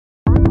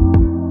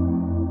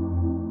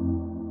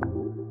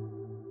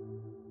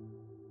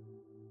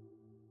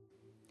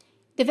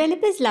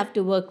Developers love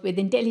to work with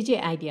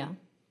IntelliJ IDEA.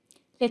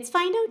 Let's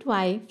find out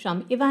why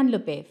from Iván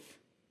López.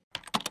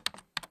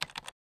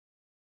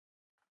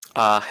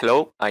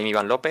 Hello, I'm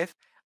Iván López.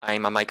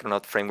 I'm a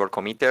Micronaut framework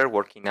committer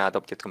working at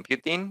Object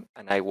Computing,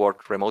 and I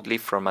work remotely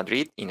from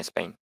Madrid in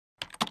Spain.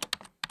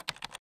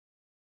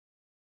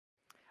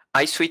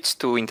 I switched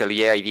to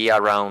IntelliJ IDEA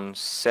around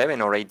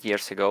 7 or 8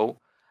 years ago,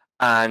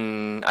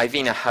 and I've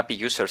been a happy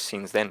user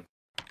since then.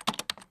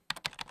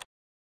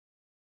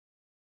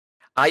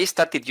 I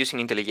started using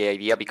IntelliJ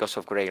IDEA because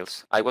of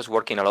Grails. I was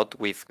working a lot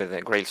with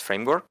the Grails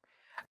framework,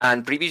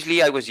 and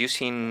previously I was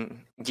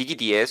using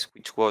GGTS,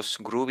 which was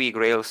Groovy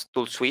Grails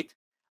tool suite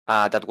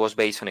that was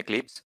based on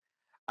Eclipse.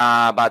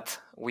 But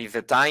with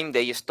the time,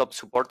 they stopped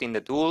supporting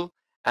the tool,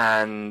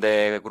 and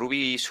the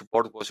Groovy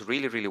support was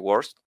really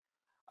worse.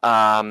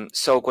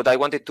 So what I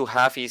wanted to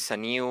have is a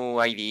new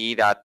IDE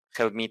that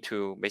helped me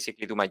to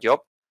basically do my job.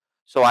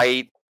 So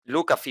I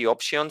looked a few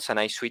options and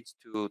I switched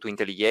to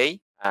IntelliJ.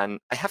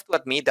 And I have to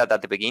admit that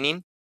at the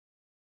beginning,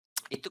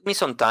 it took me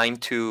some time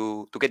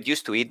to get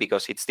used to it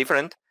because it's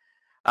different.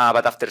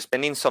 But after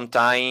spending some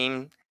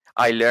time,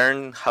 I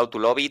learned how to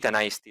love it, and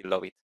I still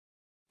love it.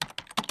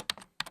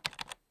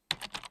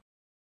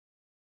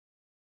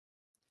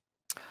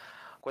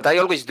 What I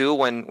always do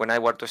when I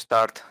want to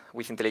start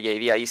with IntelliJ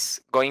IDEA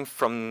is going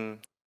from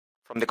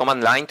the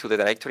command line to the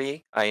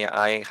directory.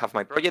 I have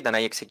my project and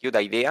I execute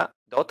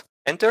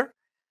idea.enter,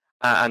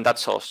 and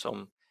that's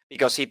awesome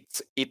because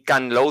it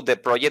can load the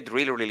project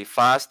really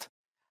fast,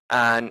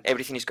 and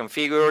everything is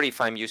configured.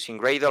 If I'm using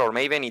Gradle or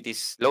Maven, it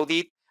is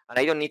loaded, and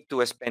I don't need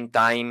to spend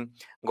time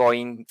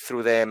going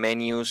through the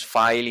menus,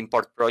 file,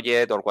 import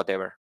project, or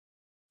whatever.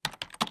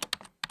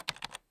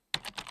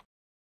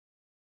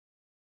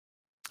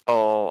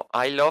 Oh,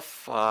 I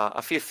love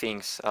a few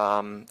things.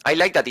 I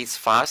like that it's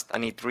fast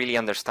and it really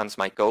understands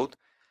my code.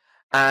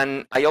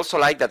 And I also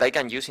like that I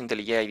can use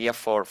IntelliJ IDEA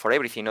for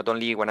everything, not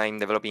only when I'm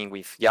developing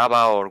with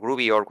Java or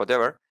Groovy or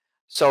whatever.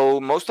 So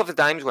most of the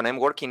times when I'm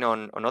working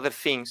on other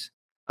things,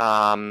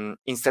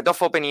 instead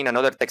of opening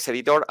another text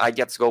editor, I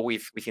just go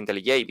with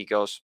IntelliJ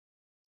because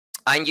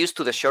I'm used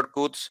to the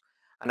shortcuts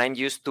and I'm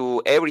used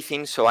to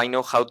everything, so I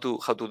know how to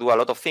do a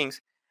lot of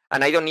things,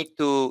 and I don't need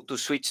to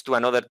switch to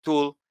another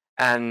tool.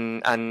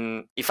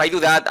 And if I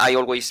do that, I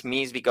always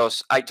miss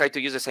because I try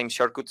to use the same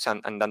shortcuts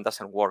and that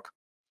doesn't work.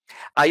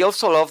 I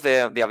also love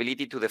the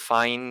ability to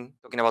define,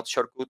 talking about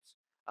shortcuts,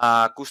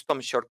 custom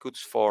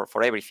shortcuts for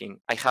everything.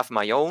 I have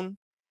my own,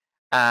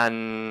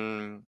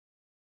 and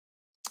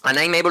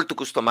I'm able to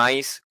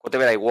customize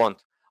whatever I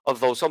want.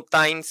 Although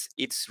sometimes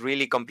it's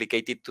really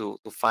complicated to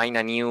find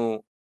a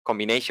new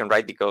combination,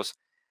 right? Because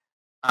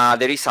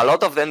there is a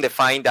lot of them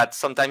defined that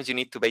sometimes you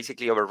need to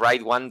basically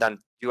override one that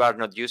you are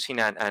not using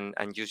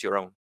and use your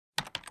own.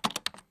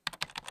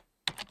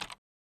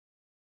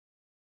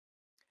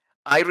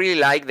 I really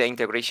like the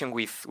integration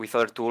with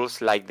other tools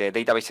like the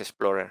Database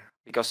Explorer,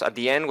 because at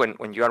the end,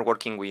 when you are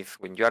working with,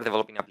 when you are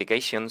developing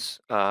applications,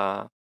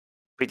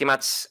 pretty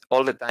much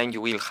all the time you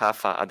will have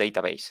a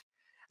database.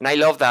 And I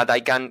love that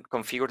I can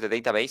configure the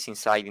database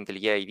inside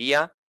IntelliJ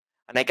IDEA,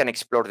 and I can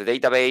explore the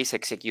database,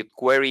 execute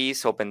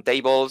queries, open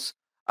tables,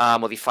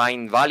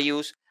 modifying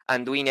values,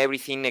 and doing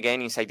everything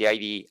again inside the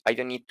IDE. I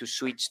don't need to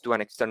switch to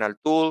an external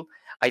tool.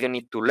 I don't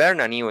need to learn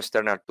a new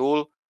external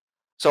tool.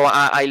 So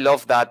I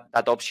love that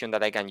option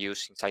that I can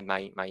use inside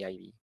my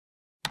IDE.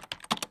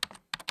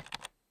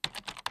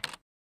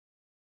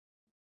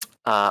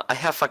 I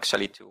have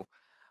actually two.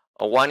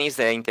 One is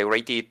the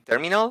integrated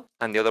terminal,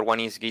 and the other one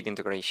is Git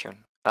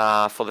integration.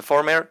 For the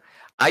former,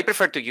 I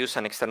prefer to use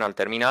an external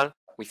terminal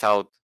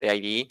without the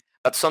IDE,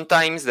 but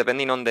sometimes,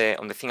 depending on the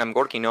thing I'm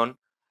working on,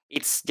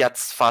 it's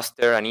just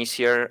faster and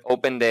easier.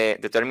 Open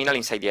the terminal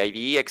inside the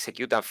IDE,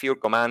 execute a few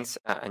commands,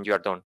 and you are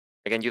done.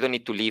 Again, you don't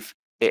need to leave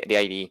the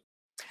IDE.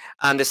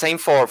 And the same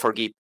for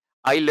Git.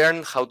 I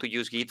learned how to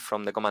use Git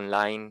from the command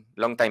line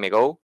long time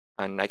ago,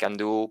 and I can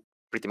do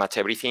pretty much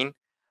everything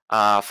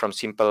from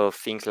simple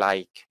things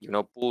like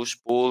push,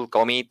 pull,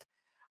 commit.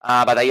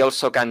 But I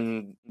also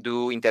can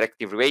do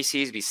interactive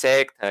rebases,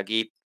 bisect,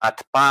 Git add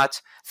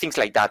patch, things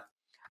like that.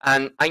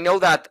 And I know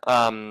that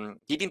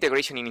Git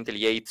integration in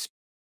IntelliJ is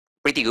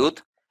pretty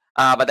good,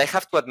 but I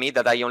have to admit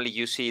that I only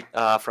use it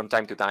from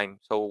time to time.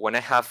 So when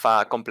I have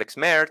a complex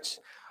merge,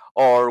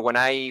 or when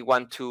I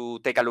want to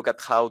take a look at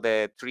how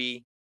the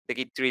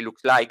Git tree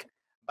looks like,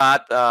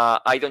 but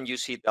I don't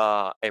use it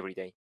every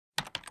day.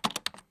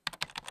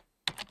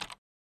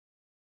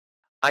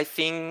 I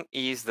think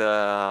is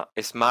the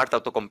smart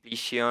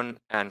auto-completion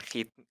and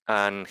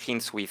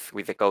hints with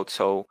the code.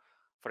 So,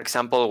 for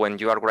example, when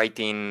you are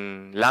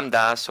writing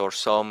lambdas or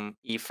some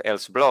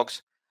if-else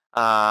blocks,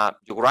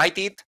 you write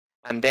it,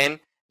 and then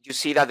you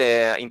see that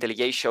the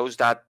IntelliJ shows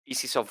that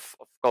pieces of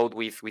code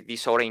with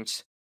this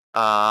orange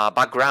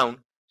background.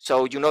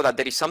 So you know that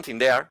there is something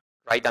there,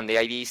 right? And the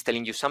IDE is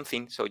telling you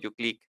something. So you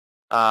click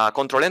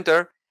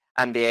Control-Enter,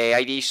 and the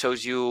IDE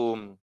shows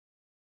you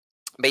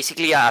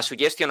basically a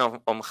suggestion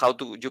on how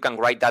you can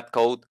write that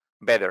code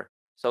better.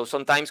 So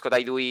sometimes what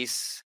I do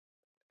is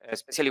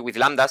especially with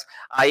lambdas,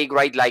 I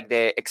write like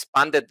the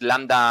expanded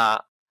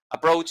lambda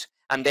approach,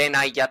 and then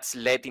I just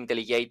let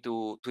IntelliJ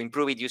to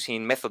improve it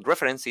using method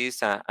references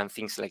and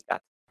things like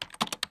that.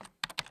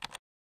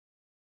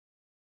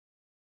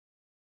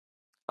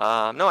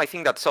 No, I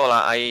think that's all.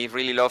 I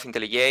really love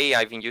IntelliJ.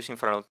 I've been using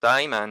for a long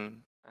time,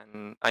 and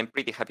I'm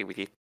pretty happy with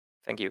it.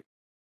 Thank you.